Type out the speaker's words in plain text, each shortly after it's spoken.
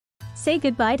Say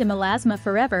goodbye to melasma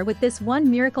forever with this one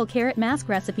miracle carrot mask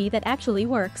recipe that actually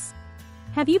works.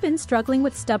 Have you been struggling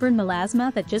with stubborn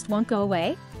melasma that just won't go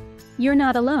away? You're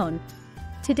not alone.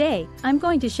 Today, I'm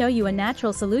going to show you a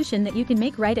natural solution that you can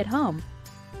make right at home.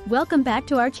 Welcome back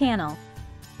to our channel.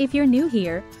 If you're new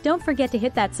here, don't forget to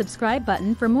hit that subscribe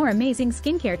button for more amazing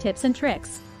skincare tips and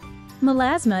tricks.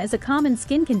 Melasma is a common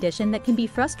skin condition that can be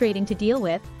frustrating to deal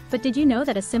with, but did you know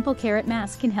that a simple carrot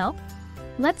mask can help?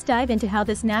 Let's dive into how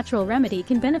this natural remedy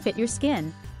can benefit your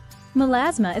skin.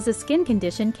 Melasma is a skin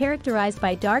condition characterized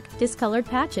by dark, discolored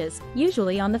patches,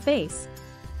 usually on the face.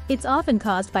 It's often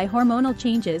caused by hormonal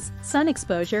changes, sun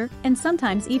exposure, and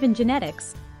sometimes even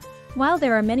genetics. While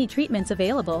there are many treatments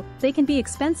available, they can be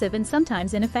expensive and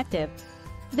sometimes ineffective.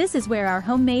 This is where our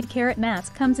homemade carrot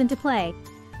mask comes into play.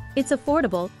 It's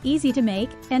affordable, easy to make,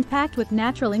 and packed with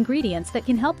natural ingredients that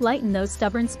can help lighten those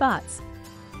stubborn spots.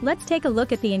 Let's take a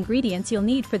look at the ingredients you'll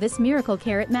need for this miracle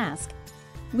carrot mask.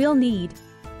 We'll need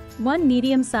 1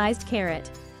 medium-sized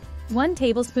carrot, 1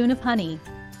 tablespoon of honey,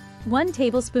 1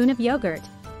 tablespoon of yogurt,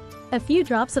 a few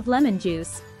drops of lemon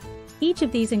juice. Each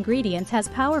of these ingredients has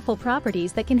powerful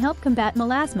properties that can help combat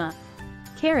melasma.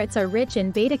 Carrots are rich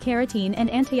in beta-carotene and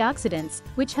antioxidants,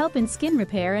 which help in skin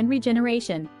repair and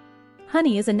regeneration.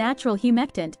 Honey is a natural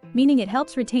humectant, meaning it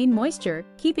helps retain moisture,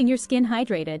 keeping your skin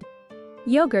hydrated.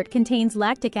 Yogurt contains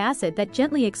lactic acid that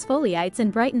gently exfoliates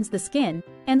and brightens the skin,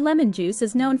 and lemon juice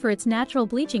is known for its natural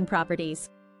bleaching properties.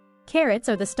 Carrots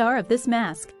are the star of this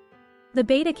mask. The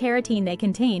beta-carotene they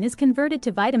contain is converted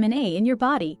to vitamin A in your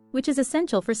body, which is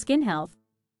essential for skin health.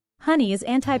 Honey is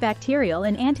antibacterial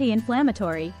and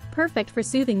anti-inflammatory, perfect for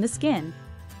soothing the skin.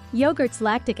 Yogurt's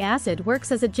lactic acid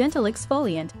works as a gentle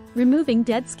exfoliant, removing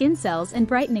dead skin cells and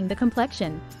brightening the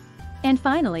complexion. And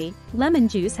finally, lemon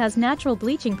juice has natural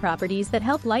bleaching properties that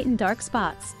help lighten dark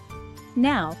spots.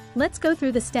 Now, let's go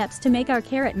through the steps to make our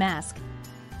carrot mask.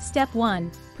 Step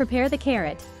 1. Prepare the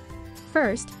carrot.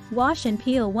 First, wash and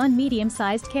peel 1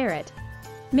 medium-sized carrot.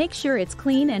 Make sure it's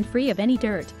clean and free of any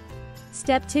dirt.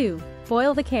 Step 2.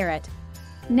 Boil the carrot.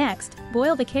 Next,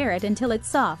 boil the carrot until it's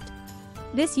soft.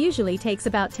 This usually takes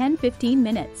about 10-15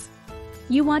 minutes.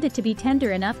 You want it to be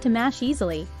tender enough to mash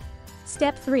easily.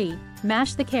 Step 3.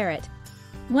 Mash the carrot.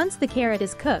 Once the carrot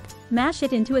is cooked, mash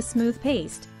it into a smooth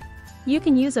paste. You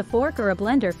can use a fork or a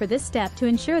blender for this step to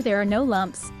ensure there are no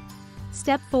lumps.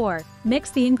 Step 4.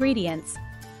 Mix the ingredients.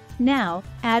 Now,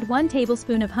 add 1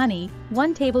 tablespoon of honey,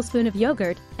 1 tablespoon of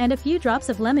yogurt, and a few drops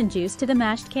of lemon juice to the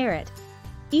mashed carrot.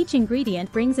 Each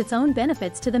ingredient brings its own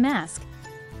benefits to the mask.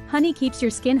 Honey keeps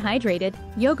your skin hydrated,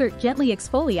 yogurt gently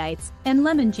exfoliates, and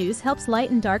lemon juice helps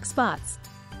lighten dark spots.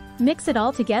 Mix it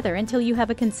all together until you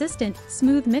have a consistent,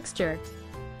 smooth mixture.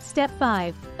 Step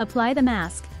 5. Apply the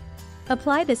mask.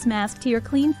 Apply this mask to your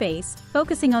clean face,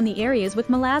 focusing on the areas with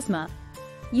melasma.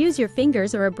 Use your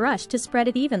fingers or a brush to spread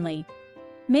it evenly.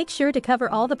 Make sure to cover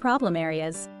all the problem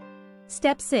areas.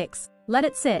 Step 6. Let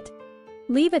it sit.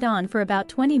 Leave it on for about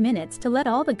 20 minutes to let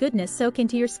all the goodness soak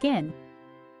into your skin.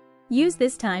 Use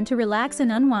this time to relax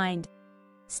and unwind.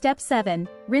 Step 7.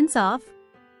 Rinse off.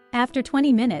 After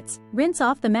 20 minutes, rinse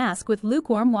off the mask with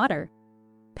lukewarm water.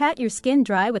 Pat your skin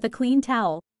dry with a clean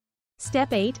towel.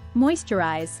 Step 8.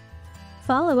 Moisturize.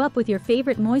 Follow up with your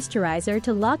favorite moisturizer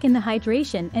to lock in the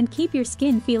hydration and keep your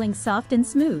skin feeling soft and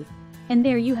smooth. And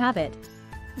there you have it.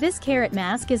 This carrot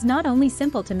mask is not only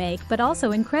simple to make but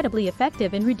also incredibly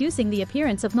effective in reducing the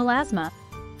appearance of melasma.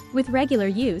 With regular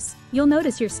use, you'll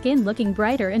notice your skin looking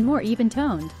brighter and more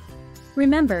even-toned.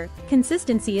 Remember,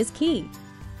 consistency is key.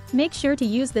 Make sure to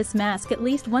use this mask at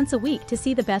least once a week to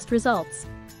see the best results.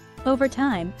 Over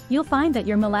time, you'll find that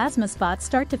your melasma spots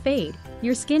start to fade,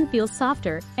 your skin feels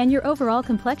softer, and your overall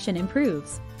complexion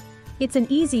improves. It's an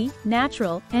easy,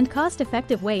 natural, and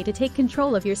cost-effective way to take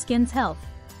control of your skin's health.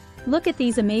 Look at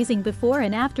these amazing before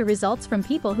and after results from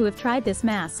people who have tried this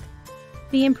mask.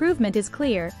 The improvement is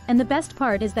clear, and the best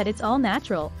part is that it's all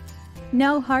natural.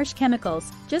 No harsh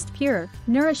chemicals, just pure,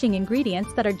 nourishing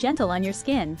ingredients that are gentle on your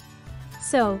skin.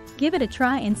 So, give it a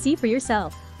try and see for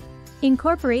yourself.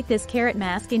 Incorporate this carrot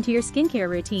mask into your skincare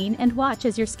routine and watch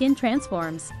as your skin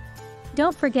transforms.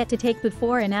 Don't forget to take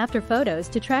before and after photos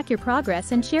to track your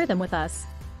progress and share them with us.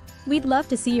 We'd love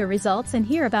to see your results and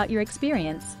hear about your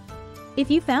experience. If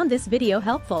you found this video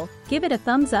helpful, give it a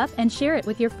thumbs up and share it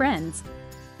with your friends.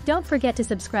 Don't forget to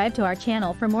subscribe to our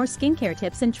channel for more skincare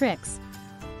tips and tricks.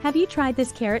 Have you tried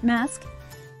this carrot mask?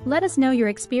 Let us know your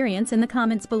experience in the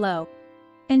comments below.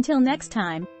 Until next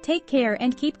time, take care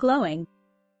and keep glowing.